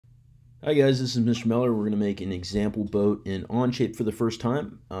Hi guys, this is Mr. Mellor. We're going to make an example boat in Onshape for the first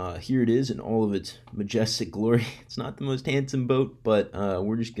time. Here it is in all of its majestic glory. It's not the most handsome boat, but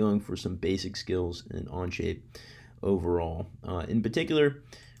we're just going for some basic skills in Onshape overall. In particular,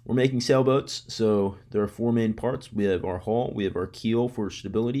 we're making sailboats, so there are four main parts. We have our hull, we have our keel for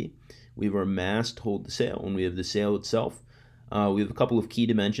stability, we have our mast to hold the sail, and we have the sail itself. We have a couple of key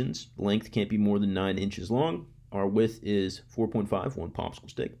dimensions. Length can't be more than 9 inches long. Our width is 4.5, 1 popsicle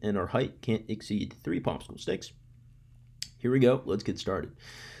stick, and our height can't exceed 3 popsicle sticks. Here we go, let's get started.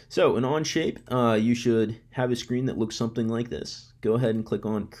 So in Onshape, you should have a screen that looks something like this. Go ahead and click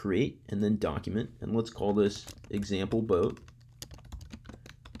on Create and then Document, and let's call this Example Boat.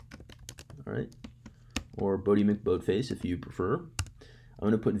 All right, or Boaty McBoatface if you prefer. I'm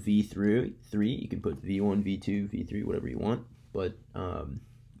going to put V3. You can put V1, V2, V3, whatever you want, but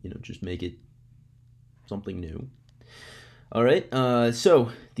just make it something new. All right,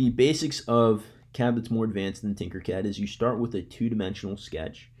 so the basics of CAD that's more advanced than Tinkercad is you start with a two-dimensional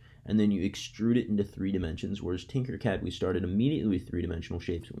sketch and then you extrude it into 3 dimensions, whereas Tinkercad we started immediately with 3-dimensional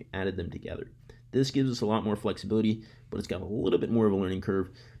shapes and we added them together. This gives us a lot more flexibility, but it's got a little bit more of a learning curve.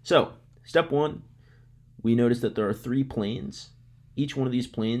 So step 1, we notice that there are 3 planes. Each one of these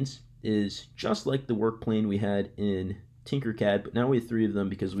planes is just like the work plane we had in Tinkercad, but now we have 3 of them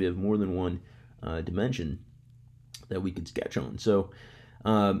because we have more than one dimension that we could sketch on. So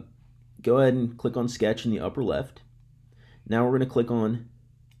go ahead and click on sketch in the upper left. Now we're going to click on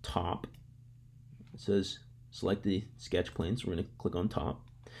top. It says select the sketch plane, so we're going to click on top.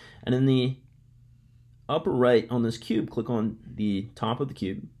 And in the upper right on this cube, click on the top of the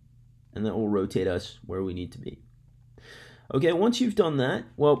cube, and that will rotate us where we need to be. Okay, once you've done that,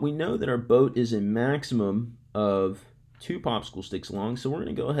 well, we know that our boat is a maximum of 2 popsicle sticks long, so we're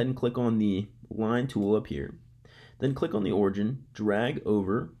going to go ahead and click on the line tool up here. Then click on the origin, drag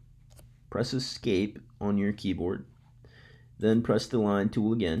over, press escape on your keyboard, then press the line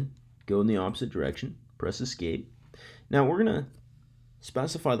tool again, go in the opposite direction, press escape. Now we're going to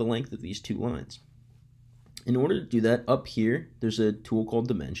specify the length of these 2 lines. In order to do that, up here there's a tool called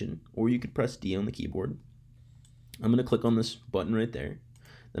dimension, or you could press D on the keyboard. I'm going to click on this button right there.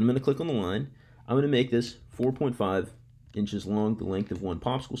 Then I'm going to click on the line. I'm going to make this 4.5 inches long, the length of 1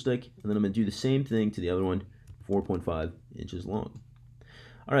 popsicle stick, and then I'm going to do the same thing to the other one, 4.5 inches long.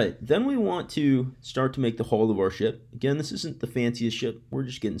 All right, then we want to start to make the hull of our ship. Again, this isn't the fanciest ship. We're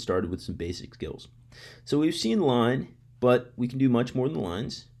just getting started with some basic skills. So we've seen line, but we can do much more than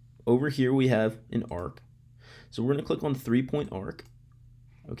lines. Over here we have an arc. So we're going to click on 3-point arc.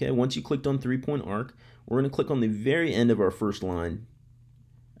 Okay, once you clicked on 3-point arc, we're going to click on the very end of our first line,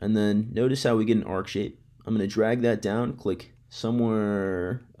 and then notice how we get an arc shape. I'm going to drag that down, click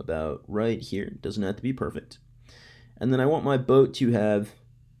somewhere about right here. It doesn't have to be perfect. And then I want my boat to have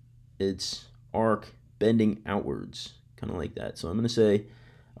its arc bending outwards, kind of like that. So I'm going to say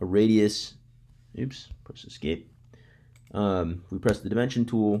a radius, oops, press escape. We press the dimension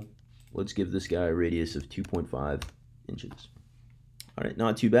tool. Let's give this guy a radius of 2.5 inches. All right,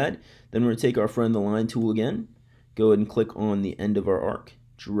 not too bad. Then we're going to take our friend the line tool again, go ahead and click on the end of our arc,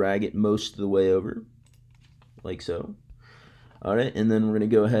 drag it most of the way over, like so. All right, and then we're going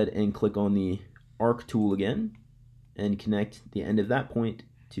to go ahead and click on the arc tool again and connect the end of that point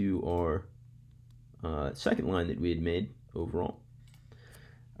to our second line that we had made overall.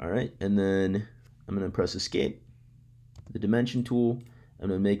 All right, and then I'm going to press escape, the dimension tool. I'm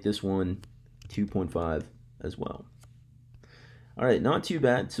going to make this one 2.5 as well. All right, not too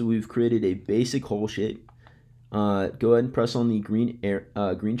bad. So we've created a basic hull shape. Go ahead and press on the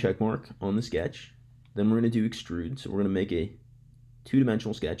green check mark on the sketch. Then we're going to do extrude. So we're going to make a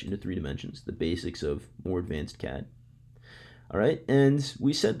 2-dimensional sketch into 3 dimensions, the basics of more advanced CAD. All right, and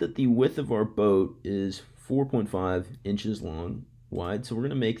we said that the width of our boat is 4.5 inches long, wide. So we're going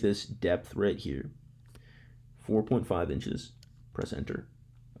to make this depth right here, 4.5 inches. Press enter.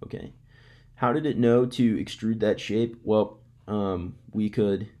 Okay. How did it know to extrude that shape? Well, we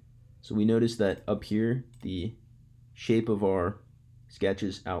noticed that up here the shape of our sketch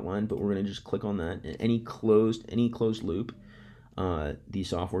is outlined, but we're going to just click on that, and any closed loop the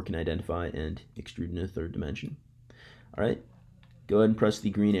software can identify and extrude in a 3rd dimension. All right, go ahead and press the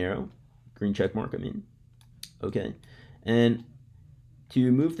green arrow, green check mark, I mean. Okay, and to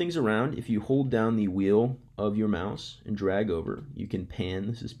move things around, if you hold down the wheel of your mouse and drag over, you can pan,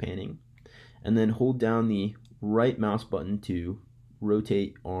 this is panning, and then hold down the right mouse button to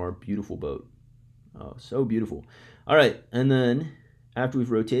rotate our beautiful boat. Oh, so beautiful. All right, and then after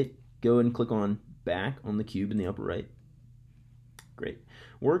we've rotated, go ahead and click on back on the cube in the upper right. Great.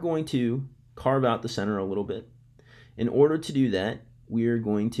 We're going to carve out the center a little bit. In order to do that, we are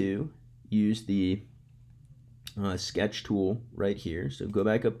going to use the sketch tool right here. So go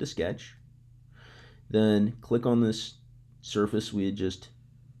back up to sketch, then click on this surface we had just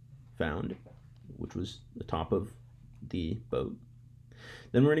found, which was the top of the boat.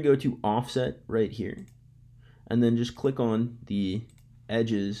 Then we're going to go to offset right here, and then just click on the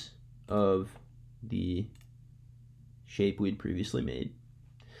edges of the shape we'd previously made.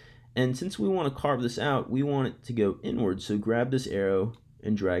 And since we want to carve this out, we want it to go inwards, so grab this arrow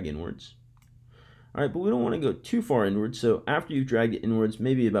and drag inwards. Alright, but we don't want to go too far inwards, so after you've dragged it inwards,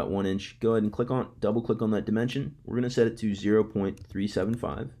 maybe about 1 inch, go ahead and double click on that dimension. We're going to set it to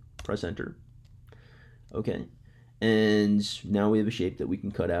 0.375, press enter. Okay, and now we have a shape that we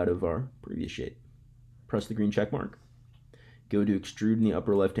can cut out of our previous shape. Press the green check mark, go to extrude in the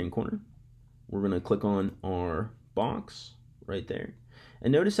upper left hand corner. We're going to click on our box right there,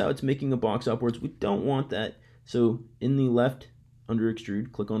 and notice how it's making a box upwards. We don't want that, so in the left under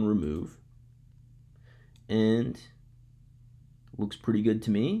extrude, click on remove, and looks pretty good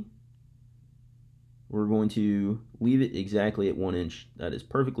to me. We're going to leave it exactly at 1 inch. That is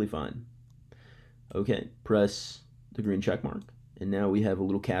perfectly fine. Okay, press the green check mark, and now we have a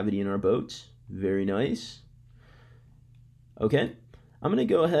little cavity in our boat. Very nice. Okay, I'm going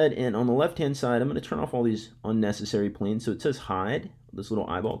to go ahead and on the left hand side, I'm going to turn off all these unnecessary planes. So it says hide, this little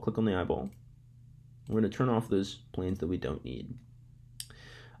eyeball, click on the eyeball. We're going to turn off those planes that we don't need.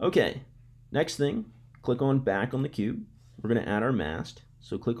 Okay, next thing, click on back on the cube. We're going to add our mast.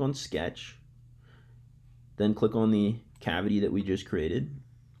 So click on sketch, then click on the cavity that we just created,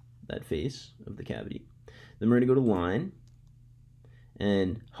 that face of the cavity. Then we're going to go to line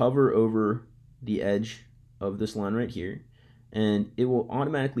and hover over the edge of this line right here, and it will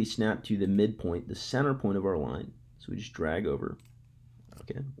automatically snap to the midpoint, the center point of our line. So we just drag over.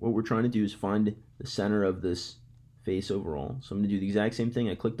 Okay, what we're trying to do is find the center of this face overall. So I'm going to do the exact same thing.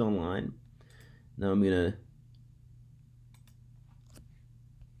 I clicked on line. Now I'm going to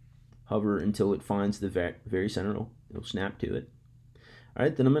hover until it finds the very center. It'll snap to it. All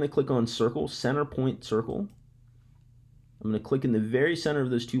right, then I'm going to click on circle, center point circle. I'm going to click in the very center of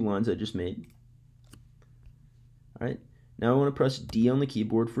those two lines I just made. All right, now I want to press D on the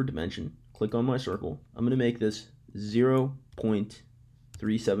keyboard for dimension. Click on my circle. I'm going to make this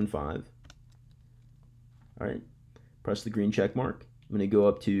 0.375. All right, press the green check mark. I'm going to go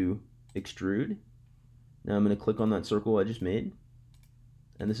up to extrude. Now I'm going to click on that circle I just made,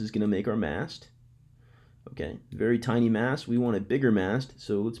 and this is going to make our mast. Okay, very tiny mast. We want a bigger mast,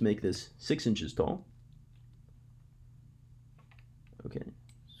 so let's make this 6 inches tall. Okay,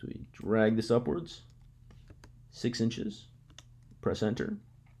 so we drag this upwards, 6 inches, press enter,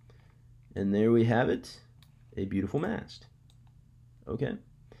 and there we have it, a beautiful mast. Okay,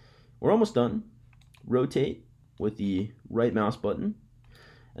 we're almost done. Rotate with the right mouse button,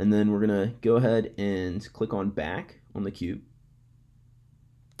 and then we're gonna go ahead and click on back on the cube.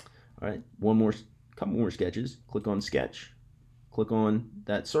 All right, couple more sketches. Click on sketch, click on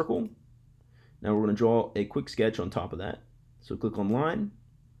that circle. Now we're going to draw a quick sketch on top of that. So click on line,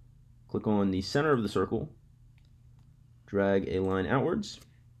 click on the center of the circle, drag a line outwards,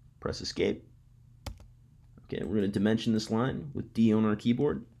 press escape. Okay, we're going to dimension this line with D on our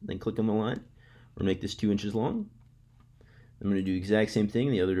keyboard, then click on the line. We're going to make this 2 inches long. I'm going to do the exact same thing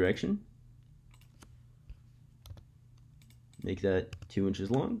in the other direction. Make that 2 inches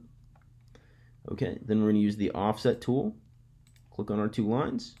long. Okay, then we're going to use the offset tool. Click on our two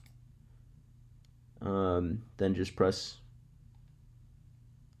lines. Then just press,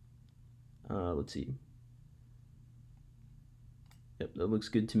 let's see. Yep, that looks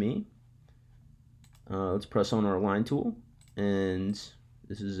good to me. Let's press on our line tool. And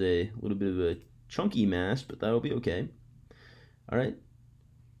this is a little bit of a chunky mast, but that'll be okay. All right.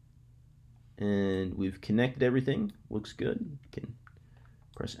 And we've connected everything. Looks good. You can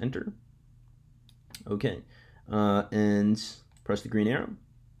press enter. Okay, and press the green arrow.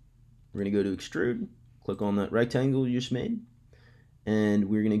 We're going to go to extrude, click on that rectangle you just made, and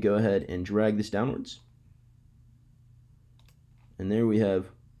we're going to go ahead and drag this downwards. And there we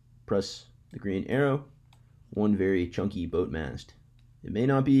have, press the green arrow, one very chunky boat mast. It may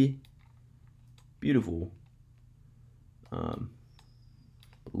not be beautiful, but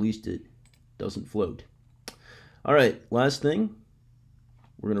at least it doesn't float. All right, last thing.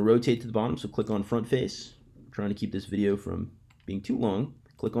 We're going to rotate to the bottom, so click on front face. I'm trying to keep this video from being too long.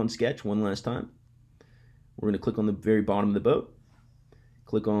 Click on sketch one last time. We're going to click on the very bottom of the boat.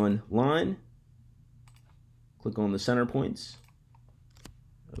 Click on line. Click on the center points.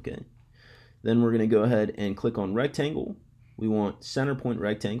 Okay. Then we're going to go ahead and click on rectangle. We want center point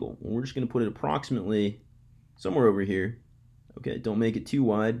rectangle. And we're just going to put it approximately somewhere over here. Okay, don't make it too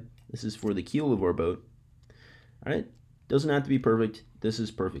wide. This is for the keel of our boat. All right, doesn't have to be perfect. This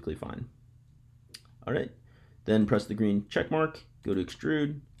is perfectly fine. All right, then press the green check mark, go to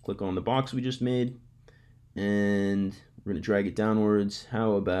extrude, click on the box we just made, and we're going to drag it downwards.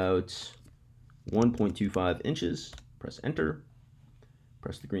 How about 1.25 inches? Press enter,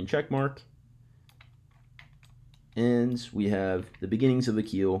 press the green check mark, and we have the beginnings of the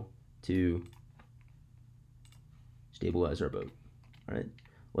keel to stabilize our boat. All right,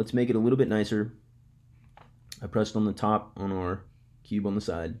 let's make it a little bit nicer. I pressed on the top on our cube on the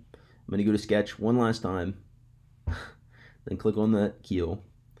side. I'm going to go to sketch one last time, then click on the keel,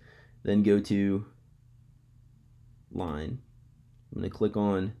 then go to line. I'm going to click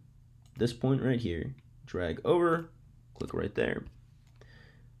on this point right here, drag over, click right there.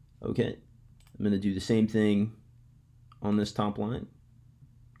 Okay, I'm going to do the same thing on this top line.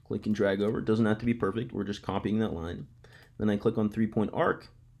 Click and drag over. It doesn't have to be perfect. We're just copying that line. Then I click on 3-point arc.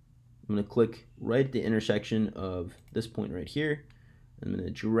 I'm going to click right at the intersection of this point right here. I'm going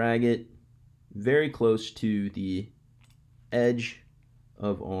to drag it very close to the edge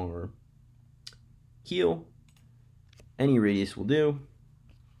of our keel. Any radius will do,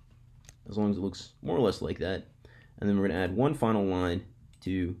 as long as it looks more or less like that. And then we're going to add one final line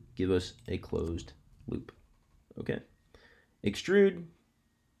to give us a closed loop. Okay. Extrude.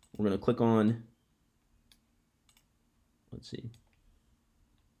 We're going to click on, let's see.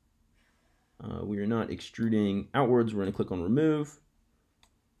 We are not extruding outwards. We're going to click on remove.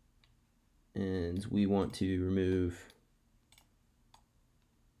 And we want to remove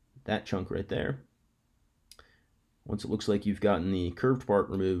that chunk right there. Once it looks like you've gotten the curved part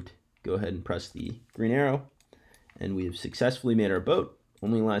removed, go ahead and press the green arrow. And we have successfully made our boat.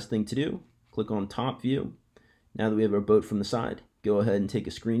 Only last thing to do, click on top view. Now that we have our boat from the side, go ahead and take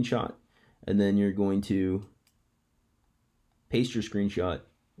a screenshot. And then you're going to paste your screenshot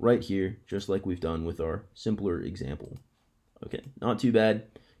right here, just like we've done with our simpler example. Okay, not too bad.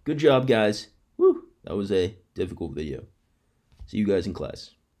 Good job, guys. Woo, that was a difficult video. See you guys in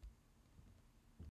class.